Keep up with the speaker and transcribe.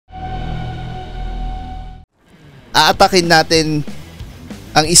aatakin natin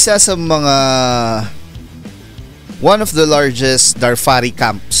ang isa sa mga one of the largest Darfari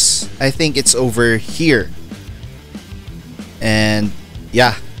camps. I think it's over here. And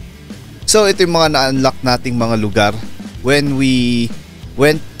yeah. So ito yung mga na-unlock nating mga lugar. When we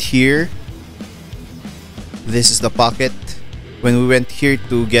went here, this is the pocket. When we went here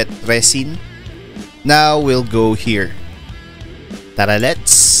to get resin, now we'll go here. Tara,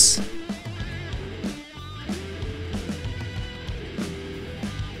 let's.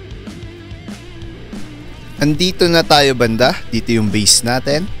 Andito na tayo banda. Dito yung base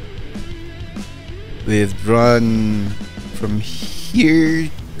natin. We've run from here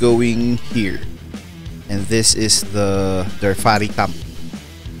going here. And this is the Darfari camp.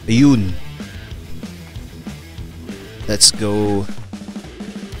 Ayun. Let's go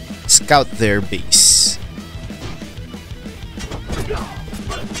scout their base.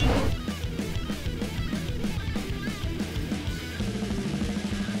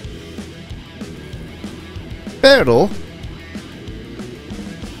 Pero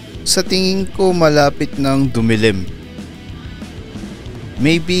sa tingin ko malapit nang dumilim.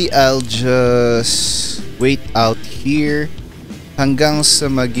 Maybe I'll just wait out here hanggang sa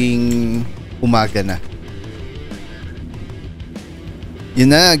maging umaga na. Yun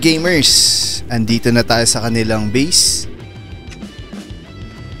na, gamers. Andito na tayo sa kanilang base.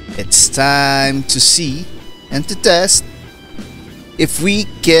 It's time to see and to test if we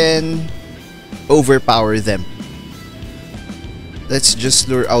can overpower them. Let's just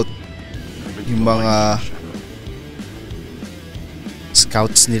lure out yung mga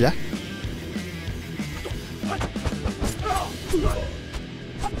scouts nila.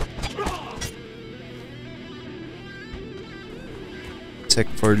 Check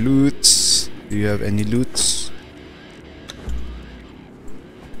for loots. Do you have any loots?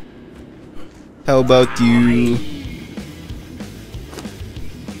 How about you?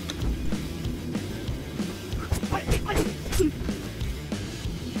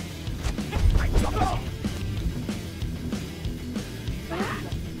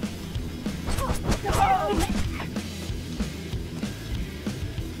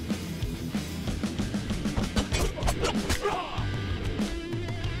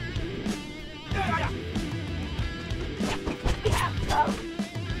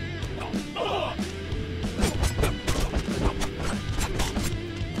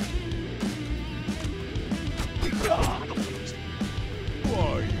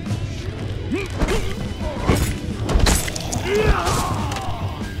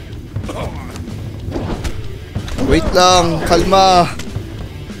 Wait lang, kalma.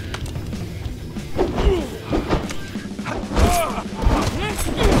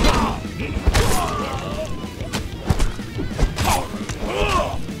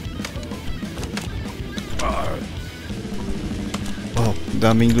 Oh,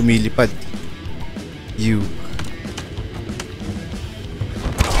 daming lumilipad. You.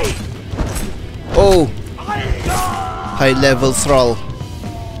 Oh, high level thrall.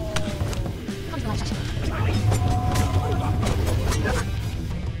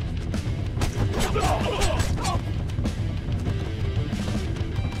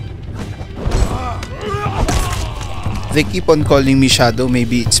 They keep on calling me Shadow.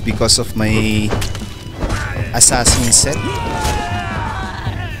 Maybe it's because of my assassin set.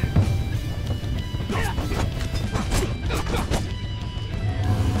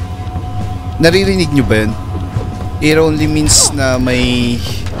 Naririnig nyo ba yun? It only means na may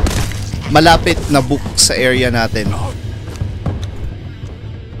malapit na book sa area natin.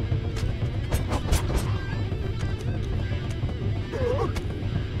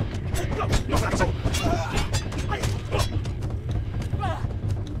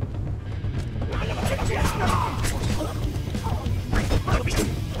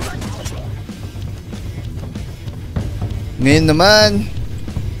 Ngayon naman,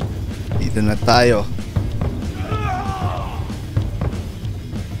 dito na tayo.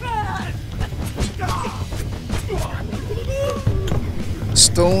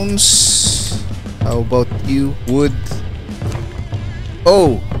 Stones. How about you? Wood.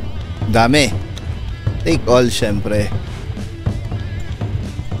 Oh, dami. Take all, syempre.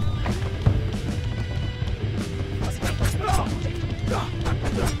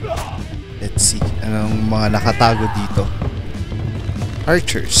 Let's see, anong mga nakatago dito?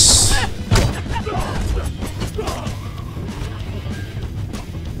 Archers.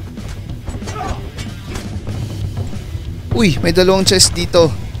 Uy, may dalawang chest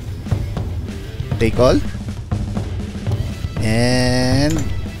dito. Take all. And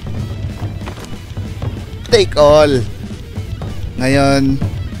take all. Ngayon,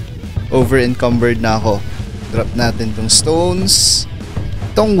 over encumbered na ako. Drop natin tong stones.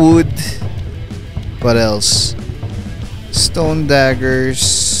 Tong wood. What else? Stone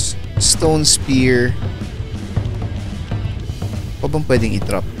daggers. Stone spear. O bang pwedeng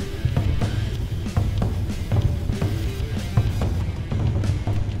i-drop?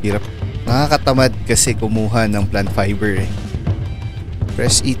 Hirap. Nakakatamad kasi kumuha ng plant fiber eh.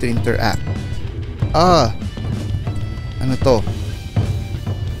 Press E to interact. Ano to?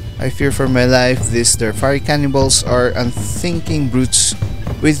 I fear for my life. These fiery cannibals are unthinking brutes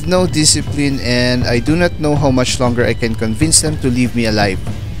with no discipline, and I do not know how much longer I can convince them to leave me alive.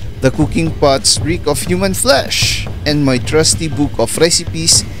 The cooking pots reek of human flesh, and my trusty book of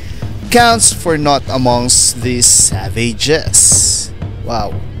recipes counts for naught amongst these savages.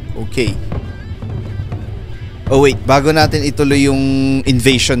 Wow. Okay. Oh wait, bago natin ituloy yung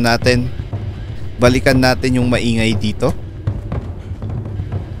invasion natin, balikan natin yung maingay dito.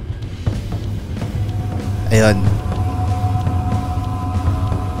 Ayan.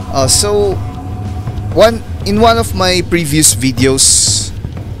 So in one of my previous videos,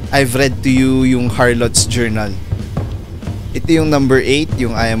 I've read to you yung Harlot's Journal. Ito yung number 8,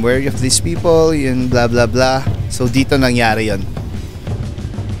 yung I am wary of these people, yung blah blah blah. So dito nangyari yon.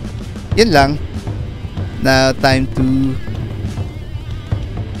 Yun lang. Now time to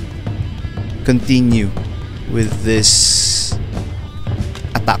continue with this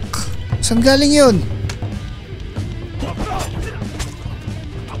attack. Saan galing yun?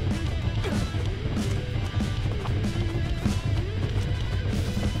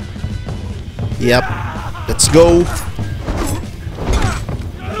 Yep. Let's go.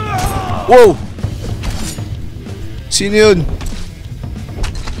 Whoa! Sino yun?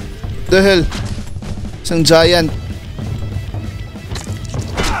 What the hell? Isang giant.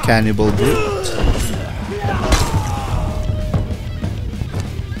 Cannibal brute.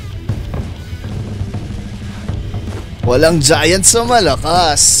 Walang giant sa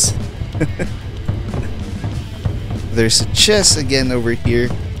malakas. There's a chest again over here.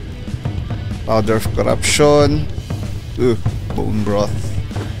 Powder of corruption. Bone broth.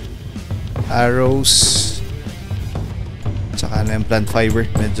 Arrows. Tsaka na yung plant fiber.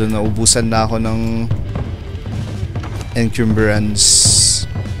 Medyo naubusan na ako ng encumbrance.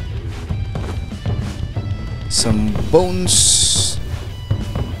 Some bones.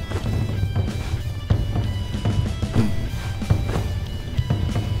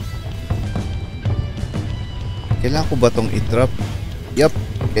 Kailangan ko ba tong i-drop? Yup.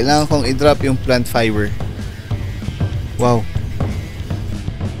 Kailangan kong i-drop yung plant fiber. Wow.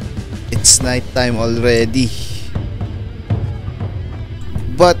 It's night time already.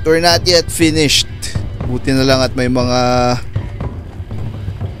 But we're not yet finished. Buti na lang at may mga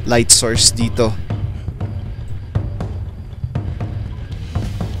light source dito.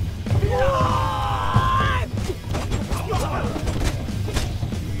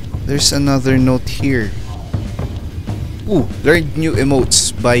 There's another note here. Learned new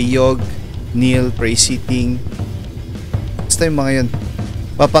emotes by Yog, Neil, Praise Eating. Basta yung mga yun.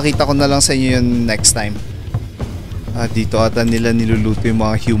 Papakita ko na lang sa inyo yun next time. Dito ata nila niluluto yung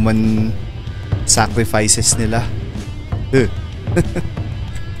mga human sacrifices nila.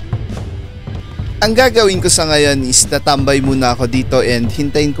 Ang gagawin ko sa ngayon is tatambay muna ako dito and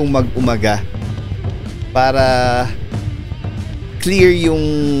hintayin kong mag-umaga para clear yung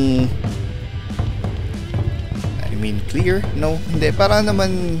clear? No, hindi. Para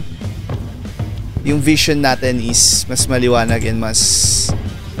naman yung vision natin is mas maliwanag and mas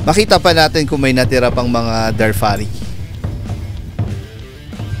makita pa natin kung may natira pang mga Darfari.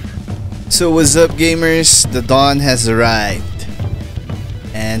 So what's up gamers? The dawn has arrived.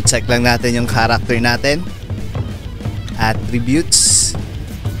 And check lang natin yung character natin. Attributes.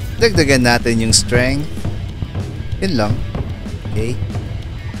 Dagdagan natin yung strength. Yun lang. Okay.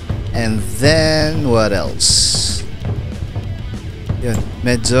 And then what else? Yun,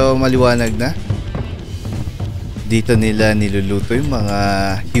 medyo maliwanag na. Dito nila niluluto yung mga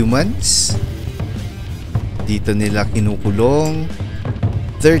humans. Dito nila kinukulong.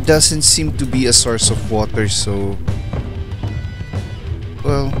 There doesn't seem to be a source of water, so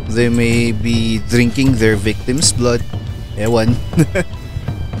well, they may be drinking their victims' blood. Ewan.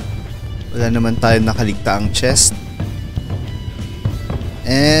 Wala naman tayo nakaligtaang chest.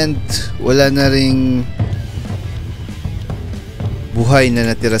 And wala na ring buhay na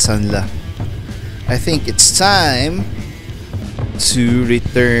natira sa nila. I think it's time to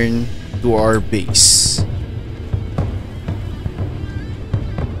return to our base.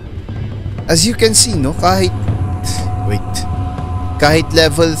 As you can see, no, kahit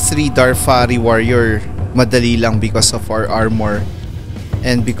level 3 Darfari warrior, madali lang because of our armor.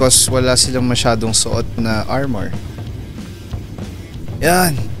 And because wala silang masyadong suot na armor.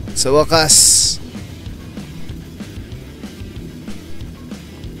 Yan, sa wakas.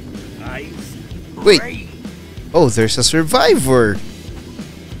 Wait. Oh, there's a survivor.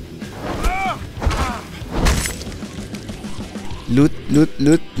 Loot, loot,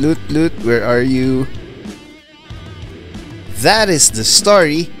 loot, loot, loot. Where are you? That is the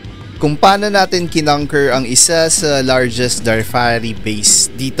story kung paano natin kinonquer ang isa sa largest Darfari base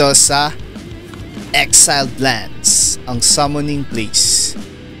dito sa Exiled Lands, ang summoning place.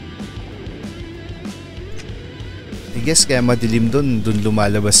 I guess kaya madilim dun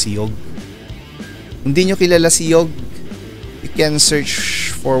lumalabas si Yog. Kung di nyo kilala si Yog, you can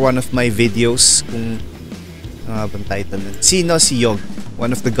search for one of my videos kung ano bang title nun. Sino si Yog? One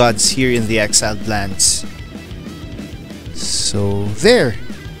of the gods here in the Exiled Lands. So, there.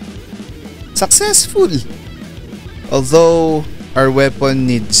 Successful! Although, our weapon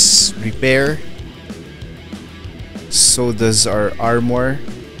needs repair. So does our armor.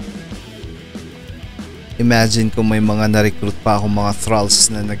 Imagine kung may mga na-recruit pa akong mga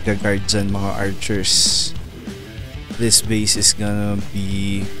thralls na nagka-guard dyan, mga archers. This base is gonna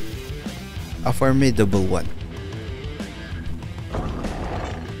be a formidable one.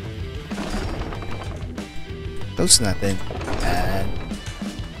 Close natin. And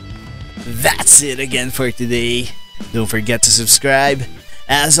that's it again for today. Don't forget to subscribe.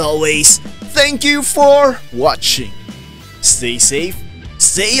 As always, thank you for watching. Stay safe,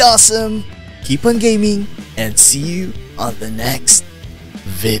 stay awesome, keep on gaming, and see you on the next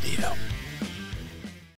video.